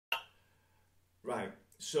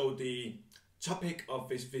So the topic of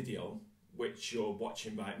this video, which you're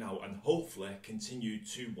watching right now and hopefully continue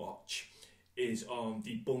to watch, is on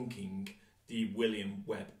debunking the William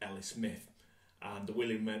Webb Ellis Myth. And the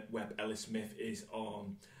William Webb Ellis Myth is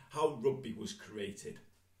on how rugby was created.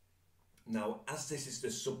 Now, as this is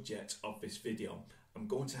the subject of this video, I'm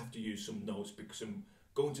going to have to use some notes because I'm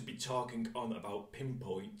going to be talking on about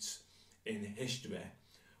pinpoints in history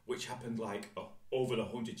which happened like over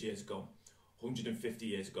 100 years ago, 150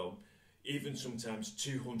 years ago, even sometimes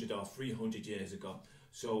 200 or 300 years ago.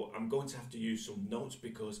 So I'm going to have to use some notes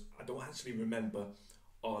because I don't actually remember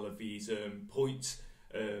all of these points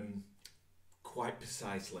quite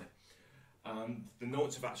precisely. And the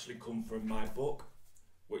notes have actually come from my book,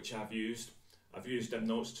 which I've used. I've used them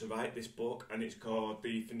notes to write this book, and it's called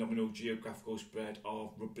The Phenomenal Geographical Spread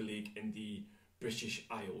of Rugby League in the British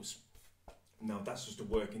Isles. Now, that's just a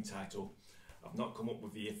working title. I've not come up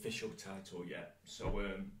with the official title yet. So,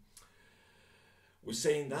 we're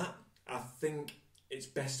saying that, I think it's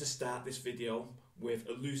best to start this video with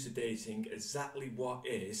elucidating exactly what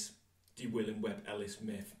is the William Webb Ellis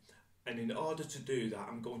Myth. And in order to do that,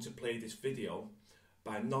 I'm going to play this video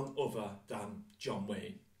by none other than John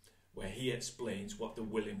Wayne, where he explains what the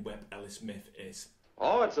William Webb Ellis Myth is.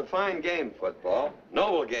 Oh, it's a fine game, football.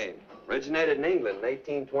 Noble game. Originated in England in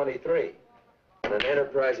 1823. And an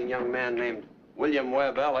enterprising young man named William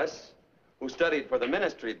Webb Ellis, who studied for the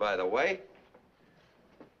ministry, by the way,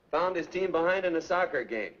 found his team behind in a soccer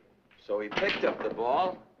game. So he picked up the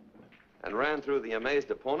ball and ran through the amazed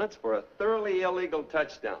opponents for a thoroughly illegal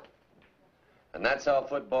touchdown. And that's how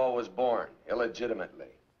football was born, illegitimately.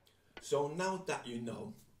 So now that you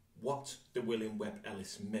know what the William Webb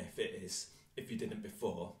Ellis Myth is, if you didn't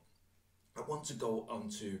before, I want to go on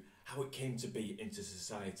to how it came to be into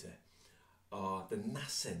society, or the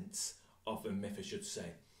nascence of the myth, I should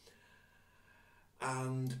say.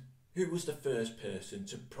 And who was the first person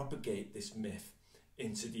to propagate this myth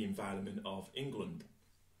into the environment of England?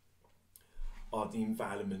 Or the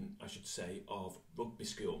environment, I should say, of Rugby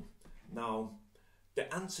School. Now,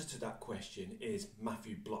 the answer to that question is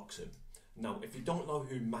Matthew Bloxham. Now, if you don't know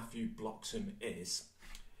who Matthew Bloxham is,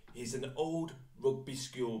 he's an old Rugby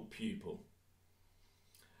School pupil.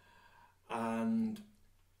 And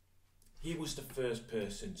he was the first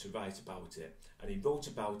person to write about it. And he wrote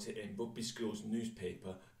about it in Rugby School's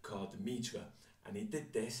newspaper called the Mitra. And he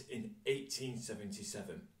did this in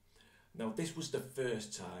 1877. Now, this was the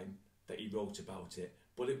first time that he wrote about it,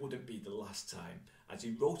 but it wouldn't be the last time, as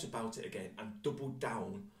he wrote about it again and doubled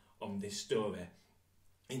down on this story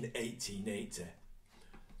in 1880.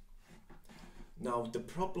 Now, the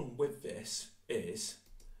problem with this is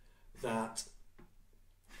that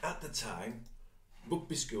at the time,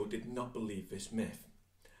 Rugby School did not believe this myth.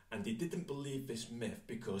 And they didn't believe this myth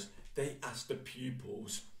because they asked the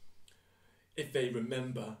pupils if they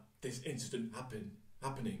remember this incident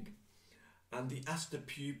happening. And they asked the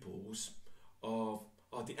pupils or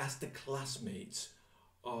they asked the classmates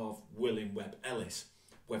of William Webb Ellis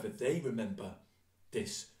whether they remember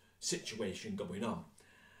this situation going on.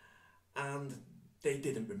 And they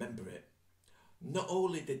didn't remember it. Not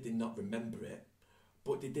only did they not remember it,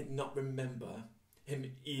 but they did not remember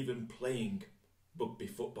him even playing rugby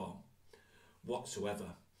football whatsoever.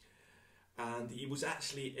 And he was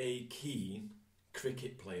actually a keen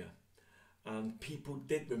cricket player, and people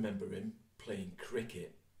did remember him playing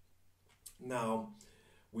cricket. Now,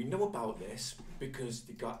 we know about this because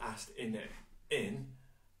they got asked in an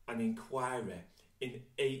inquiry in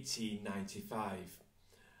 1895,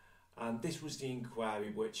 and this was the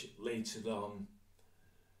inquiry which later on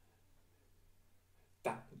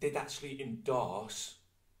that did actually endorse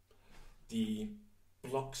the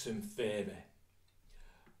Bloxham theory.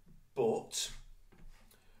 But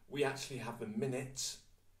we actually have the minutes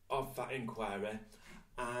of that inquiry,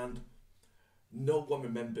 and no one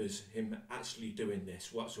remembers him actually doing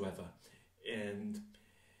this whatsoever. And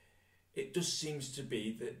it just seems to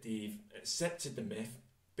be that they've accepted the myth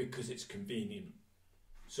because it's convenient.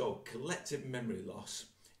 So collective memory loss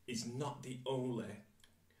is not the only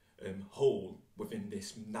hole within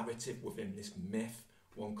this narrative, within this myth,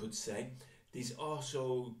 one could say. There's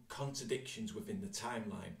also contradictions within the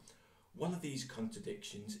timeline. One of these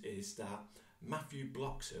contradictions is that Matthew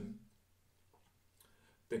Bloxham,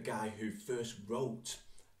 the guy who first wrote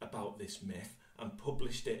about this myth and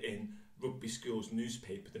published it in Rugby School's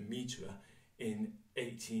newspaper, the Mitra, in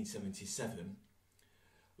 1877,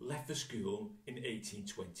 left the school in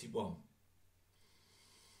 1821.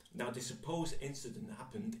 Now, the supposed incident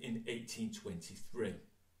happened in 1823.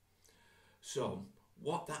 So,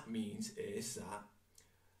 what that means is that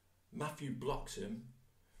Matthew Bloxham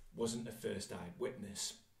wasn't a first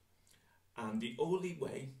eyewitness, and the only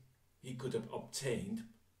way he could have obtained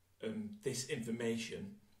this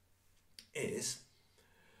information is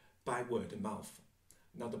by word of mouth.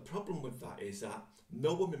 Now the problem with that is that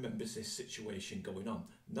no one remembers this situation going on.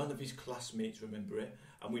 None of his classmates remember it,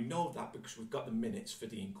 and we know that because we've got the minutes for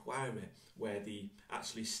the inquiry where they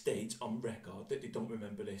actually state on record that they don't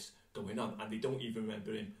remember this going on, and they don't even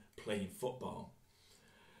remember him playing football.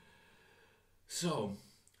 So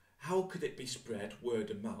how could it be spread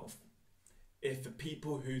word of mouth if the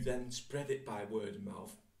people who then spread it by word of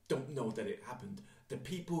mouth don't know that it happened? The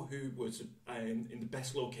people who was in the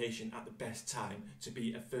best location at the best time to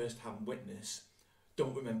be a first-hand witness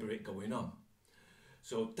don't remember it going on.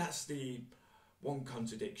 So that's the one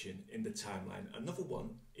contradiction in the timeline. Another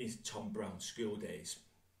one is Tom Brown's School Days.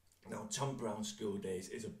 Now, Tom Brown's School Days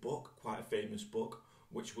is a book, quite a famous book,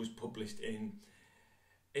 which was published in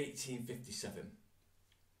 1857.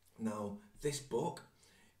 Now, this book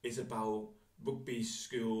is about rugby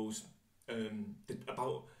schools,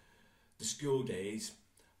 about the school days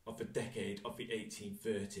of the decade of the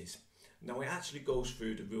 1830s. Now, it actually goes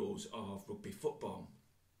through the rules of rugby football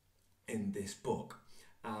in this book,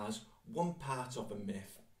 as one part of a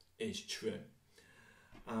myth is true.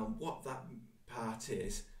 And what that part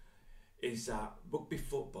is that rugby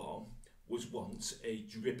football was once a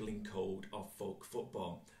dribbling code of folk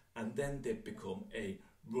football, and then did become a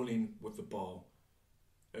running with the ball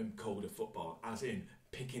code of football, as in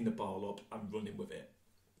picking the ball up and running with it.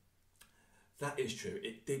 That is true,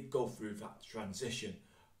 it did go through that transition,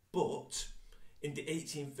 but in the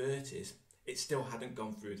 1830s it still hadn't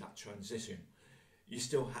gone through that transition. You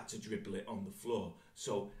still had to dribble it on the floor.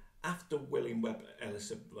 So after William Webb Ellis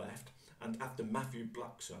had left, and after Matthew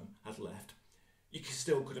Blackson had left, you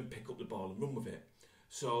still couldn't pick up the ball and run with it.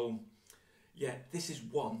 So yeah, this is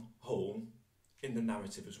one hole in the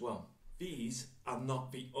narrative as well. These are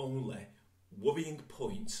not the only worrying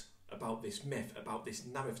points about this myth, about this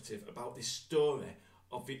narrative, about this story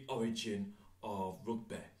of the origin of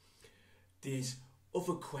rugby. There's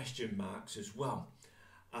other question marks as well,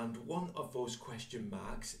 and one of those question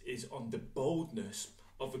marks is on the boldness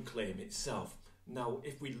of the claim itself. Now,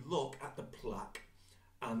 if we look at the plaque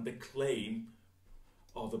and the claim,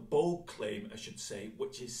 or the bold claim I should say,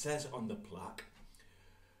 which it says on the plaque,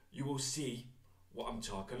 you will see what I'm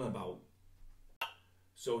talking about.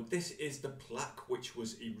 So this is the plaque which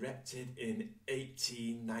was erected in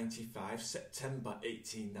 1895, September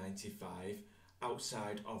 1895,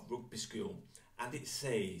 outside of Rugby School, and it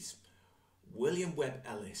says, William Webb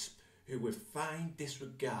Ellis, who with fine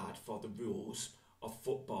disregard for the rules of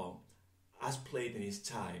football as played in his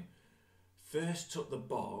time, first took the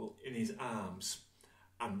ball in his arms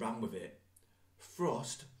and ran with it,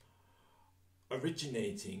 thrust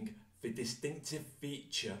originating the distinctive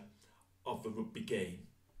feature of the rugby game.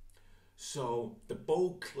 So the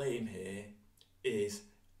bold claim here is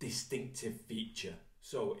distinctive feature.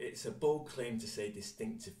 So it's a bold claim to say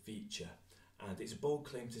distinctive feature, and it's a bold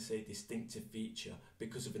claim to say distinctive feature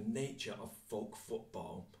because of the nature of folk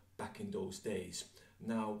football back in those days.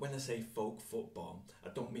 Now, when I say folk football, I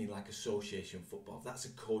don't mean like association football. That's a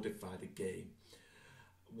codified game.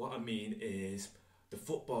 What I mean is the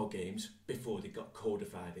football games before they got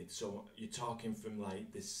codified. So you're talking from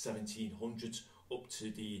like the 1700s up to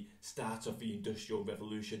the start of the Industrial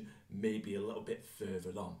Revolution, maybe a little bit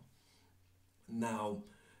further on. Now,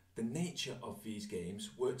 the nature of these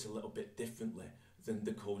games worked a little bit differently than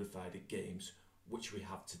the codified games which we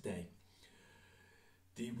have today.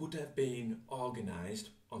 They would have been organised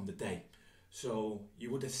on the day. So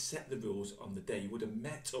you would have set the rules on the day. You would have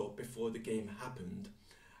met up before the game happened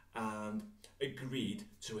and agreed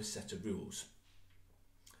to a set of rules.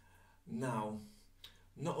 Now,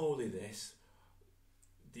 not only this,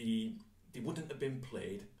 they wouldn't have been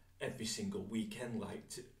played every single weekend like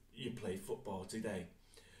you play football today.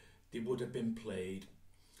 They would have been played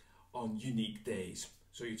on unique days.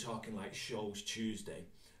 So you're talking like Shows Tuesday,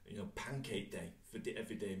 Pancake Day for the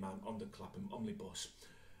everyday man on the Clapham omnibus.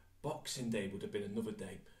 Boxing Day would have been another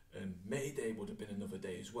day, and May Day would have been another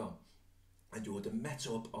day as well. And you would have met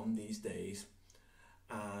up on these days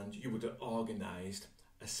and you would have organised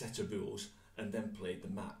a set of rules and then played the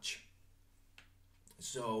match.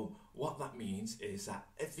 So what that means is that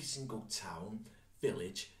every single town,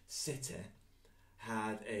 village, city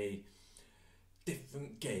had a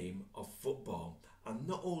different game of football. And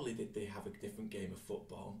not only did they have a different game of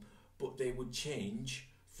football, but they would change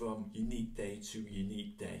from unique day to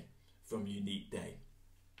unique day, from unique day.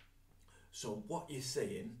 So what you're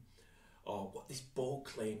saying, or what this bold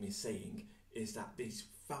claim is saying, is that these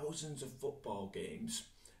thousands of football games,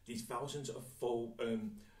 these thousands of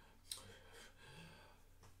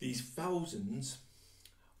These thousands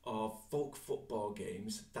of folk football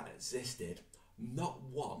games that existed, not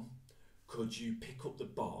one could you pick up the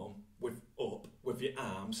ball with your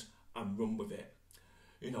arms and run with it.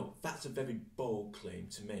 You know, that's a very bold claim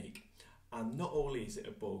to make. And not only is it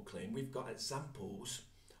a bold claim, we've got examples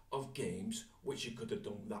of games which you could have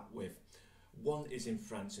done that with. One is in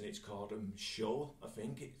France and it's called show, I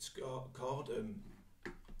think it's called.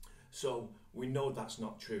 So we know that's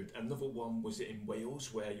not true. Another one was in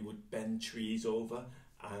Wales where you would bend trees over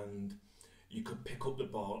and you could pick up the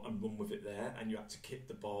ball and run with it there, and you had to kick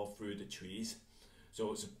the ball through the trees.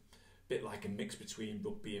 So it's a bit like a mix between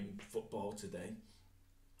rugby and football today.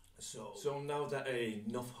 So now that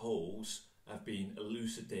enough holes have been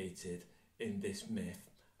elucidated in this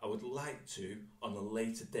myth, I would like to, on a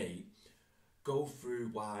later date, go through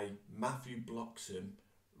why Matthew Bloxham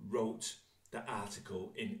wrote the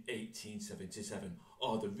article in 1877,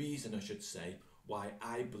 or the reason I should say why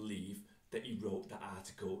I believe that he wrote the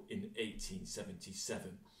article in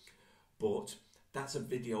 1877. But that's a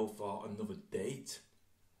video for another date,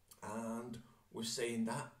 and we're saying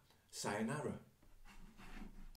that sayonara.